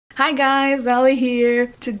Hi guys, Elly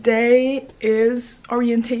here. Today is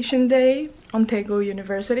orientation day on Daegu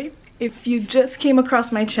University. If you just came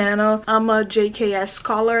across my channel, I'm a JKS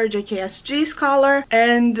scholar, Gks-G scholar,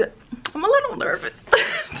 and I'm a little nervous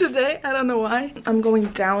today. I don't know why. I'm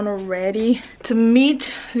going down already to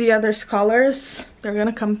meet the other scholars. They're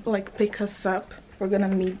gonna come like pick us up. We're gonna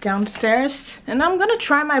meet downstairs and I'm gonna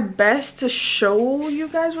try my best to show you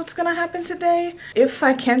guys what's gonna happen today. If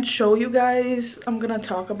I can't show you guys, I'm gonna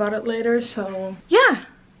talk about it later. So yeah,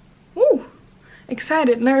 woo,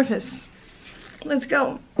 excited, nervous. Let's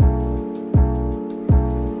go.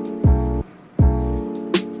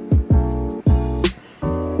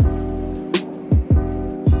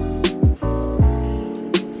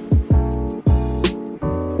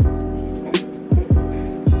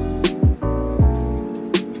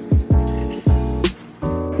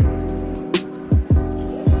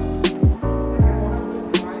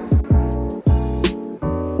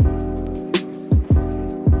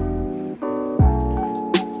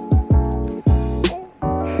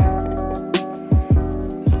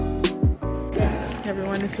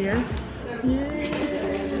 Everyone is here.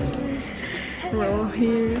 Yay. We're all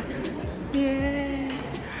here. Yay.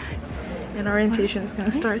 And orientation is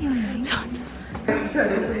gonna start.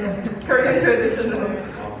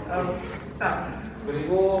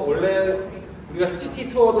 그리고 원래 우리가 시티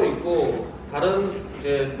투어도 있고 다른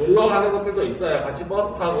이제 놀러 가는 것들도 있어요. 같이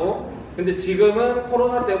버스 타고. 근데 지금은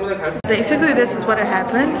코로나 때문에 갈 수. Basically, this is what had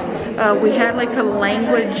happened. We had like a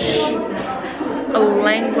language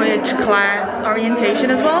class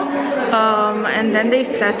orientation as well, and then they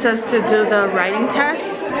set us to do the writing test.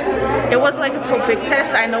 It was like a topic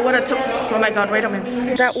test. I know what a oh my god, wait a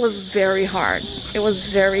minute. That was very hard. It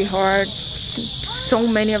was very hard. So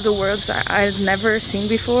many of the words I've never seen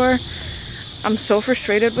before. I'm so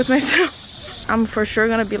frustrated with myself. I'm for sure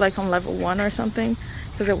gonna be like on level 1 or something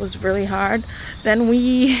because it was really hard. Then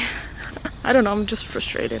I don't know, I'm just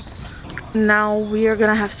frustrated. Now we are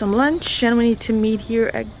gonna have some lunch and we need to meet here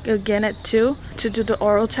again at 2 to do the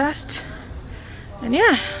oral test. And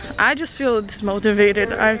yeah, I just feel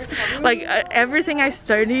dismotivated. Everything I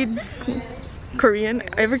studied Korean,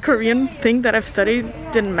 every Korean thing that I've studied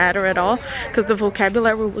didn't matter at all because the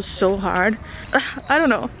vocabulary was so hard. I don't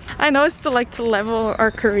know. I know it's to level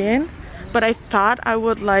our Korean, but I thought I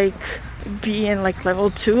would like be in like level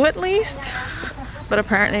 2 at least, but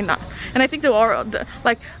apparently not. And I think the oral,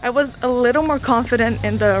 I was a little more confident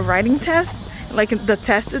in the writing test, like the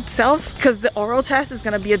test itself, because the oral test is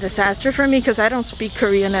gonna be a disaster for me because I don't speak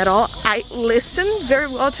Korean at all. I listen very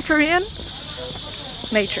well to Korean.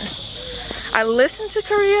 Nature. I listen to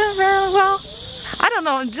Korean very well. I don't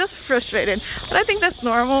know, I'm just frustrated, but I think that's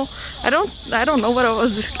normal. I don't know what I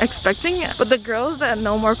was expecting, but the girls that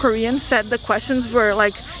know more Korean said the questions were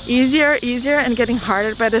like easier and getting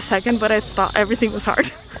harder by the second, but I thought everything was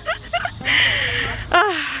hard.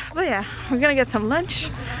 But yeah, we're gonna get some lunch.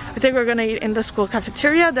 I think we're gonna eat in the school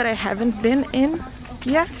cafeteria that I haven't been in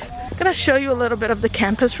yet. I'm gonna show you a little bit of the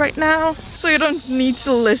campus right now, so you don't need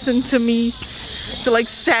to listen to me to like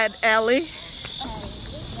sad Elly.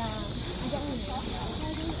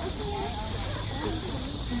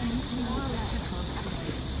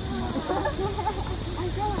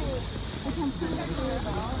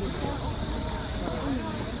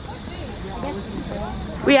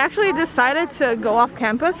 We actually decided to go off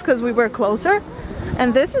campus because we were closer,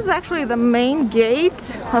 and this is actually the main gate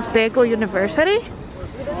of Daegu University.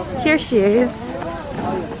 Here she is,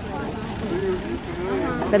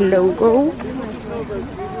 the logo.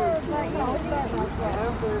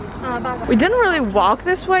 We didn't really walk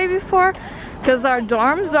this way before because our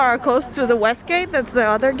dorms are close to the west gate, that's the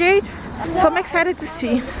other gate. So I'm excited to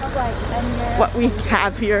see what we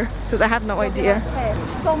have here because I have no idea.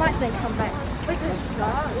 So much they come back.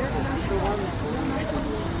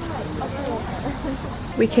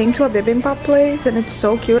 We came to a bibimbap place and it's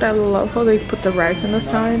so cute. I love how they put the rice on the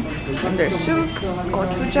side. And there's soup,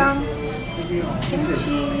 gochujang,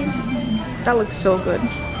 kimchi. That looks so good.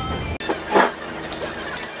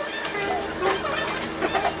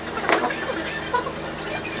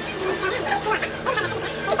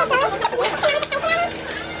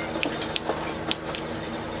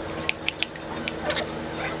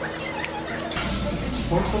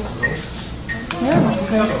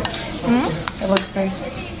 It looks great.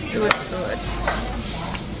 It looks good.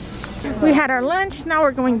 We had our lunch. Now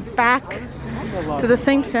we're going back to the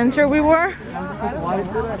same center we were,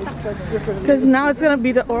 because now it's gonna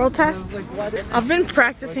be the oral test. I've been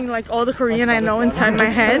practicing like all the Korean I know inside my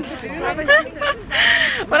head,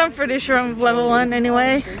 but I'm pretty sure I'm level 1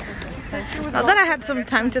 anyway. Now that I had some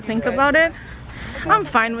time to think about it, I'm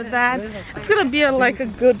fine with that. It's gonna be like a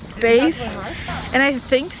good base, and I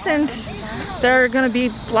think since there are gonna be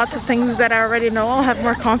lots of things that I already know, I'll have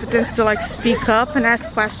more confidence to like speak up and ask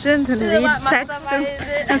questions and read text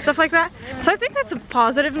and stuff like that. So I think that's a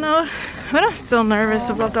positive note, but I'm still nervous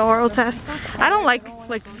about the oral test. I don't like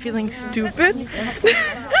feeling stupid. We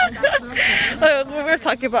were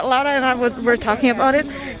talking about, Laura and I were talking about it,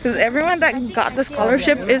 because everyone that got the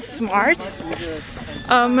scholarship is smart.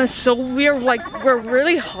 So we're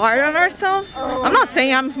really hard on ourselves. I'm not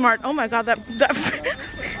saying I'm smart. Oh my god, that that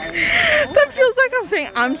feels like I'm saying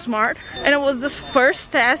I'm smart. And it was this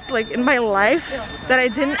first test like in my life that I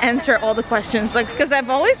didn't answer all the questions, like because I've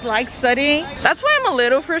always liked studying. That's why I'm a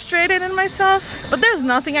little frustrated in myself, but there's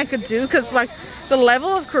nothing I could do because like the level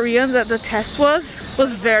of Korean that the test was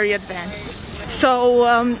very advanced.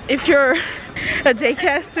 So if you're a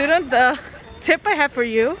JKS student, the tip I have for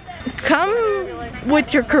you, come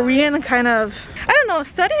with your Korean kind of, I don't know,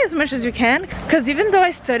 study as much as you can, because even though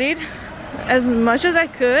I studied as much as I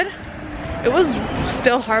could, it was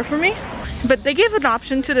still hard for me. But they gave an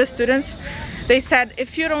option to the students. They said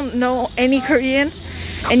if you don't know any Korean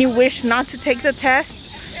and you wish not to take the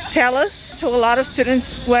test, tell us. So a lot of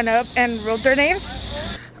students went up and wrote their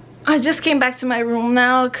names. I just came back to my room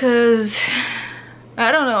now because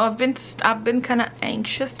I don't know, I've been kind of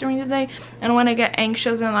anxious during the day, and when I get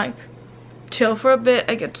anxious and like chill for a bit,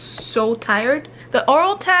 I get so tired. The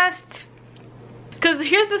oral test, because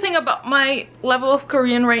here's the thing about my level of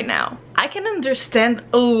Korean right now, I can understand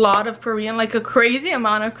a lot of Korean, like a crazy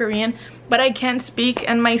amount of Korean, but I can't speak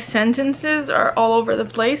and my sentences are all over the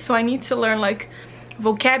place. So I need to learn like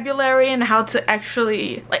vocabulary and how to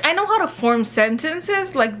actually, like, I know how to form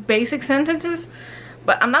sentences, like basic sentences,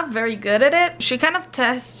 but I'm not very good at it. She kind of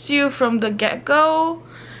tests you from the get-go.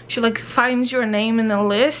 She like finds your name in a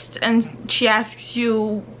list and she asks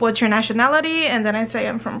you what's your nationality, and then I say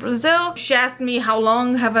I'm from Brazil. She asked me how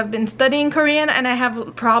long have I been studying Korean, and I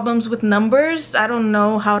have problems with numbers. I don't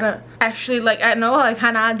know how to actually, like, I know like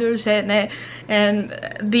하나 둘 셋 넷 and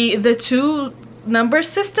the two number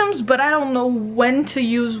systems, but I don't know when to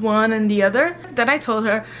use one and the other. Then I told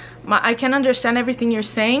her, I can understand everything you're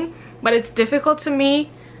saying, but it's difficult to me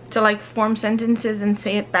to like form sentences and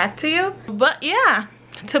say it back to you. But yeah,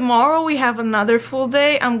 tomorrow we have another full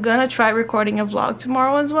day. I'm gonna try recording a vlog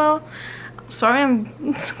tomorrow as well. Sorry,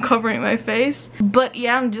 I'm covering my face. But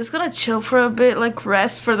yeah, I'm just gonna chill for a bit, like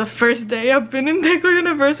rest for the first day I've been in Daegu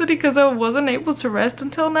University, because I wasn't able to rest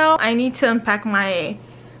until now. I need to unpack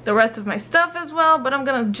the rest of my stuff as well, but I'm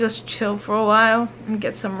gonna just chill for a while and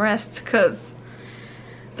get some rest, because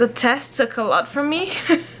the test took a lot from me.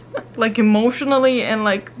 Like emotionally and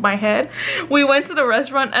like my head. We went to the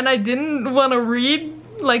restaurant and I didn't want to read,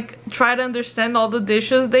 like try to understand all the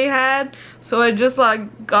dishes they had, so I just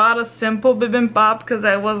like got a simple bibimbap because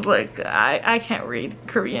I was like, I can't read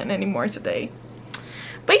Korean anymore today.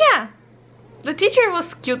 But yeah, the teacher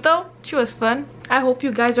was cute though. She was fun. I hope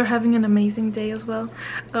you guys are having an amazing day as well.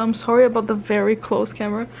 Sorry about the very close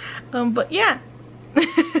camera, but yeah.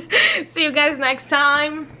 See you guys next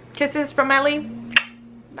time. Kisses from Elly.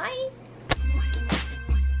 Bye.